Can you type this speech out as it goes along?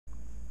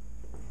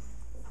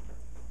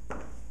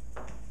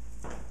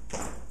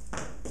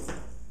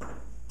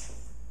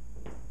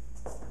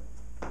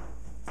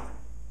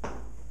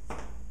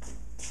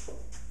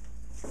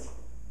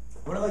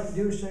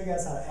to do is show you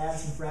guys how to add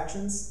some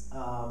fractions.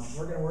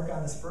 We're going to work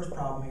on this first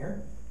problem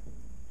here.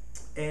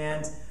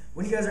 And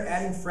when you guys are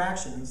adding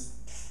fractions,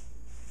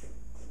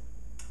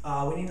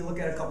 we need to look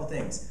at a couple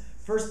things.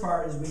 First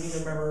part is we need to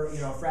remember,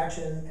 a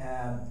fraction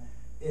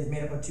is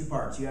made up of two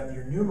parts. You have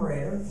your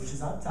numerator, which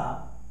is on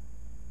top,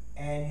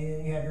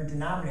 and you have your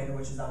denominator,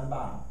 which is on the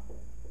bottom.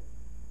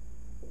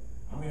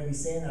 I'm going to be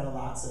saying that a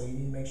lot, so you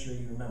need to make sure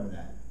you remember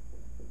that.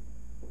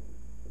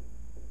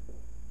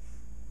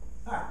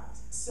 Alright,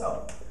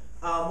 so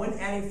when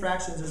adding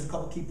fractions, there's a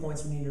couple key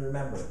points we need to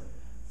remember.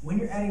 When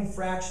you're adding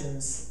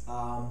fractions,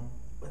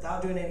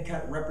 without doing any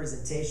kind of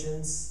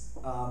representations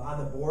on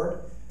the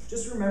board,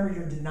 just remember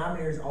your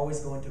denominator is always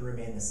going to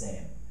remain the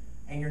same.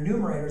 And your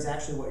numerator is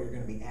actually what you're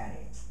going to be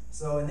adding.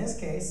 So in this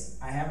case,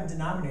 I have a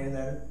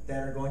denominator that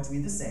are going to be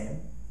the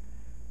same,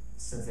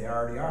 since they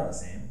already are the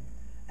same.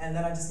 And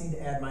then I just need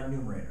to add my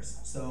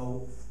numerators.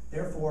 So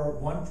therefore,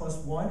 1 plus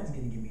 1 is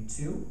going to give me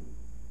 2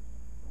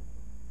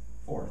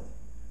 fourths.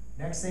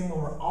 Next thing, when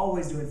we're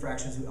always doing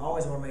fractions, we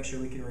always want to make sure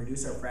we can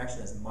reduce our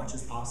fraction as much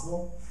as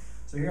possible.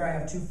 So here I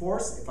have 2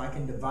 fourths. If I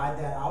can divide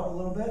that out a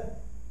little bit,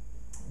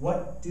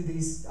 what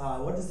does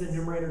the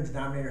numerator and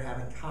denominator have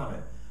in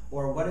common?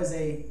 Or what is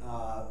a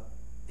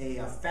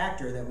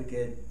factor that we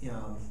could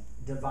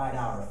divide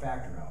out or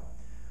factor out?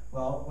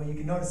 Well, what you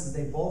can notice is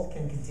they both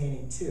can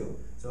contain 2.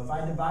 So if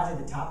I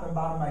divided the top and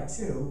bottom by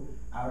 2,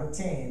 I would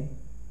obtain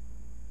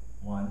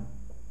 1/2.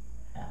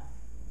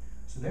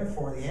 So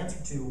therefore, the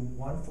answer to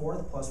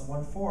 1/4 plus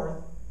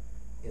 1/4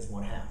 is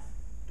 1/2.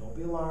 Don't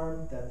be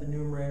alarmed that the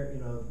numerator,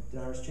 the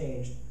denominator's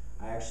changed.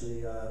 I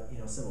actually,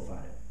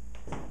 simplified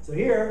it. So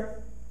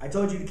here, I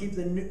told you to keep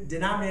the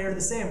denominator the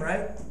same,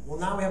 right? Well,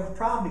 now we have a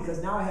problem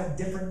because now I have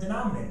different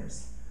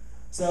denominators.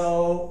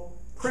 So,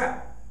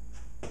 crap.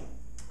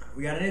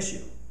 We got an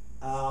issue.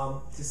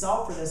 To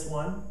solve for this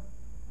one,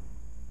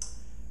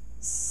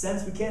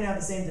 since we can't have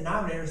the same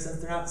denominator, since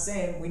they're not the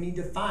same, we need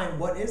to find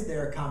what is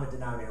their common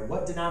denominator.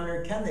 What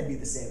denominator can they be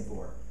the same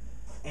for?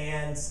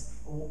 And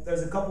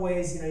there's a couple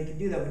ways you can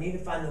do that. We need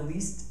to find the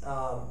least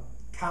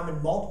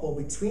common multiple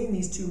between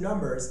these two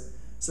numbers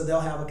so they'll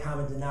have a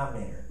common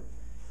denominator.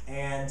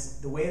 And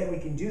the way that we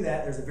can do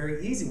that, there's a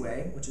very easy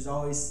way, which is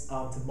always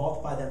to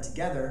multiply them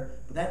together,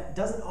 but that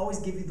doesn't always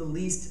give you the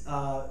least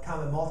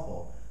common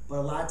multiple. But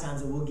a lot of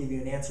times it will give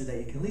you an answer that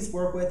you can at least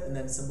work with and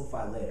then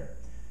simplify later.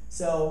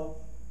 So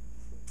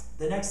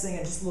the next thing,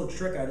 and just a little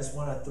trick I just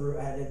want to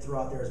throw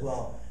out there as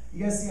well.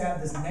 You guys see I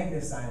have this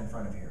negative sign in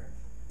front of here.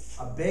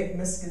 A big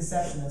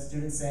misconception that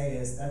students say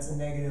is that's a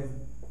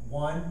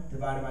 -1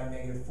 divided by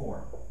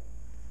 -4.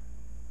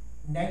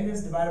 A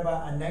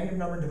negative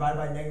number divided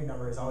by a negative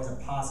number is always a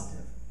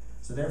positive.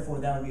 So therefore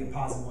that would be a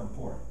positive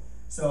 1/4.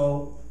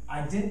 So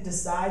I didn't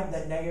decide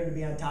that negative to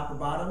be on top or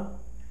bottom.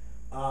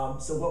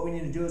 So what we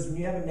need to do is when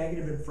you have a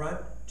negative in front,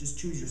 just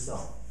choose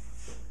yourself.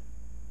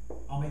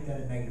 I'll make that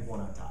a -1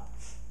 on top.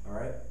 All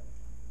right?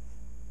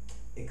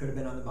 It could have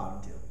been on the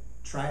bottom too.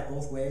 Try it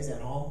both ways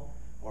at home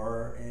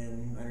or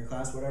in your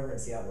class, whatever, and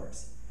see how it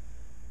works.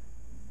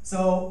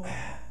 So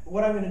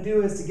what I'm going to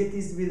do is to get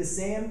these to be the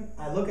same,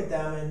 I look at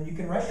them and you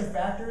can write your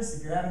factors.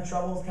 If you're having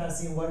trouble with kind of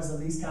seeing what is the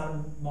least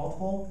common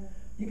multiple,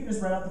 you can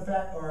just write out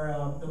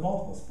the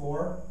multiples.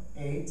 4,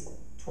 8,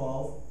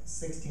 12,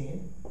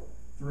 16,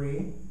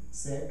 3,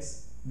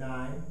 6,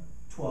 9,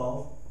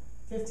 12,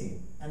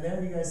 15. And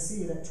there you guys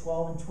see that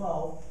 12 and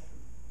 12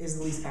 is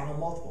the least common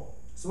multiple.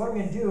 So what I'm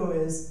going to do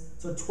is,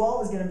 so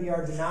 12 is going to be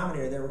our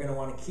denominator that we're going to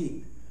want to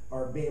keep,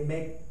 or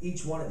make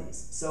each one of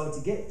these. So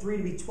to get 3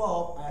 to be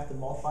 12, I have to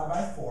multiply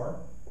by 4.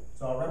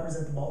 So I'll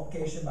represent the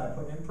multiplication by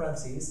putting in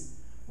parentheses.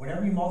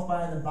 Whenever you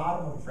multiply in the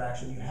bottom of a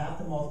fraction, you have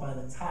to multiply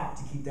in the top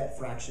to keep that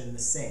fraction the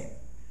same.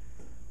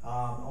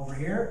 Over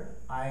here,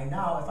 if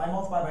I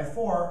multiply by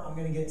 4, I'm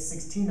going to get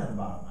 16 on the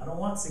bottom. I don't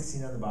want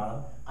 16 on the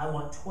bottom, I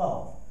want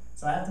 12.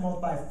 So I have to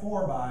multiply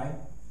 4 by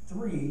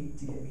 3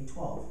 to get me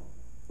 12.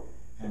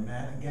 And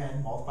then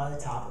again, multiply the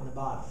top and the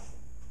bottom.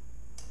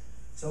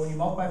 So when you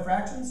multiply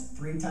fractions,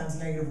 3 times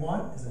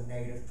 -1 is a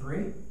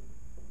 -3.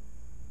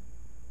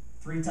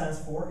 3 times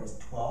 4 is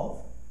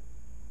 12.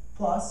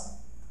 Plus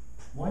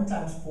 1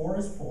 times 4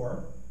 is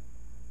 4.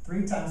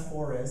 3 times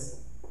 4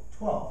 is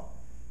 12.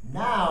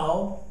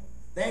 Now,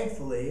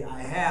 thankfully,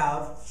 I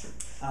have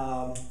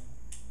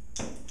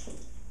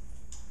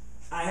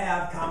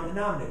common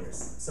denominators.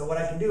 So what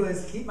I can do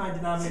is keep my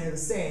denominator the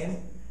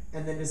same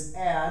and then just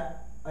add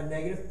a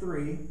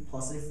 -3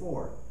 plus a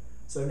 4.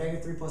 So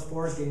 -3 plus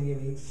 4 is going to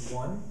give me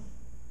 1,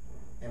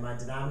 and my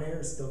denominator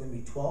is still going to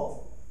be 12.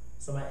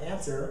 So my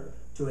answer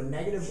to a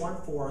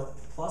 -1/4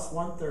 plus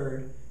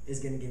 1/3 is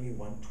going to give me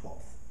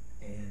 1/12.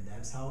 And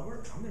that's how it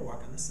works. I'm going to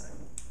walk on this side.